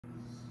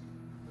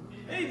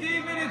Hey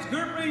David, it's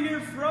Gurpreet here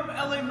from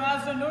LA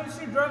Mazda. Notice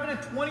you're driving a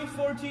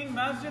 2014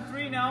 Mazda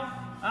 3 now,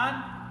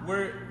 and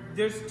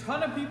there's a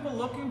ton of people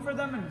looking for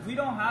them and we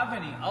don't have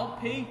any. I'll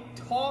pay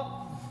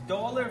top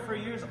dollar for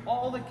yours,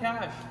 all the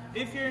cash,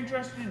 if you're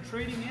interested in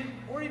trading in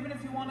or even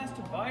if you want us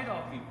to buy it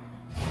off you.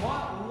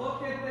 But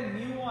look at the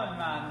new one,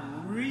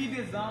 man.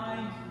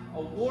 Redesigned,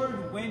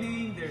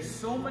 award-winning. There's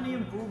so many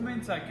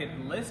improvements. I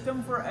could list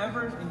them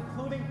forever,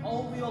 including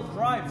all-wheel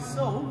drive.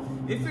 So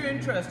if you're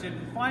interested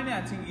in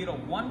financing, you get a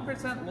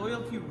 1%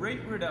 loyalty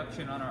rate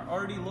reduction on our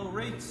already low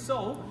rates.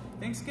 So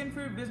thanks again for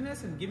your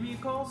business and give me a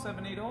call,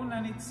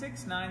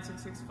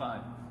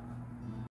 780-986-9665.